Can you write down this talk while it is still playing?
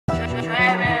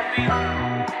Yeah,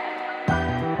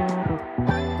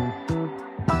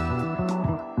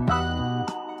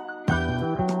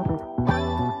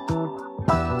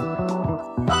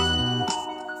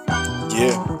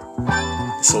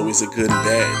 it's always a good and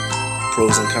bad,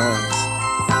 pros and cons.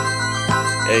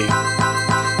 Hey,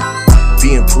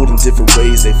 being pulled in different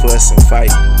ways, they fuss and fight.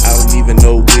 I don't even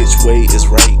know which way is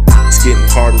right. It's getting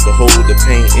harder to hold the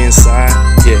pain inside.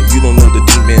 Yeah, you don't know the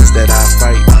demons that I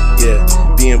fight. Yeah,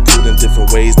 being pulled in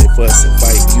different ways, they fuss and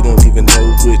fight. You don't even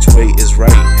know which way is right.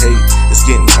 Hey, it's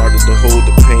getting harder to hold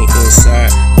the pain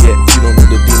inside. Yeah, you don't know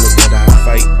the demons that I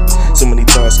fight. So many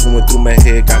thoughts going through my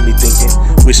head got me thinking,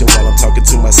 wishing while I'm talking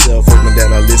to myself, hoping that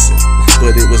I listen.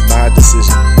 But it was my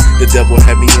decision. The devil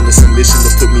had me in a submission to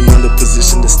put me in the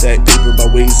position to stack paper by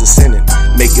ways of sinning,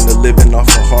 making a living off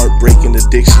a heartbreaking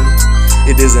addiction.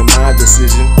 It isn't my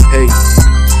decision, hey,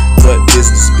 but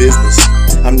business.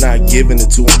 I'm not giving it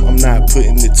to him, I'm not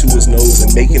putting it to his nose and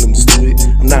making him do it.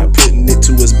 I'm not putting it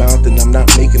to his mouth and I'm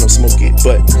not making him smoke it.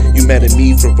 But you mad at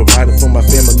me for providing for my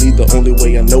family the only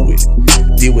way I know it.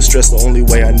 Deal with stress the only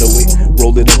way I know it.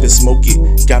 Roll it up and smoke it.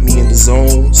 Got me in the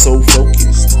zone, so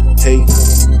focused. Hey,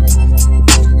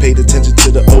 paid attention to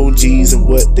the OGs and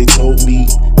what they told me.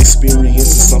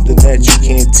 Experience is something that you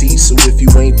can't teach. So if you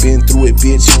ain't been through it,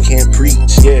 bitch, you can't preach.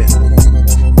 Yeah,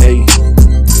 hey,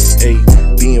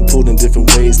 being pulled in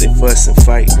different ways, they fuss and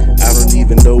fight. I don't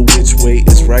even know which way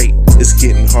is right. It's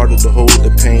getting harder to hold the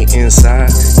pain inside.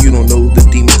 You don't know the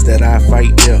demons that I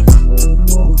fight. Yeah,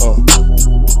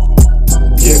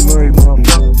 yeah, Murray,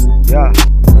 motherfucker. Yeah.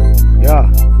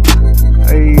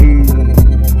 Hey,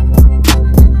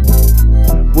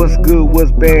 what's good,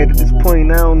 what's bad? At this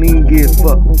point, I don't even give a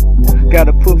fuck.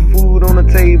 Gotta put food on the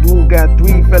table. Got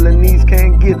 3 felonies,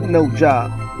 can't get no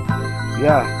job.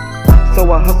 Yeah. So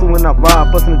I hustle and I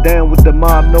rob, bustin' it down with the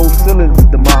mob, no ceilings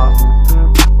with the mob.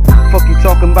 Fuck you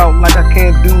talking about like I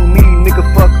can't do me, nigga,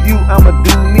 fuck you, I'ma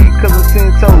do me, cause I'm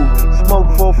 10 toes, smoke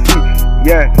for free.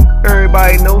 Yeah,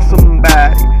 everybody knows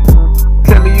somebody.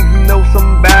 Tell me if you know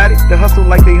somebody, the hustle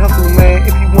like they hustle, man.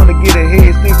 If you wanna get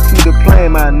ahead, stick to the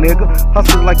plan, my nigga.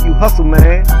 Hustle like you hustle,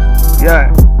 man.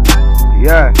 Yeah.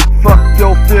 Fuck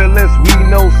your feelings, we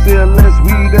no ceilings,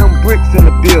 we them bricks in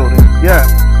the building. Yeah.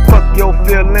 Fuck your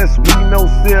feelings, we no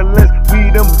ceilings, we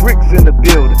them bricks in the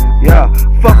building. Yeah,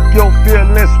 fuck your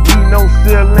feelings, we no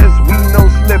ceilings, we no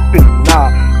slipping,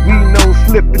 nah, we no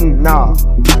slipping, nah.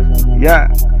 Yeah,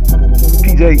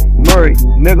 PJ Murray,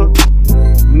 nigga,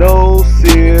 no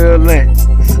ceilings,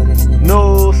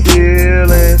 no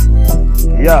ceilings.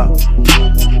 Yeah,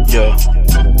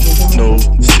 no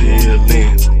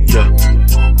ceilings. Yeah,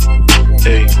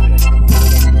 hey.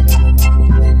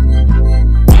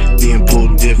 Being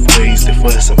pulled different ways, they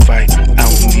fuss and fight. I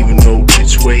don't even know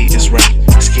which way is right.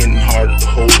 It's getting harder to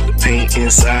hold the pain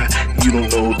inside. You don't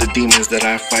know the demons that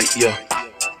I fight, yeah.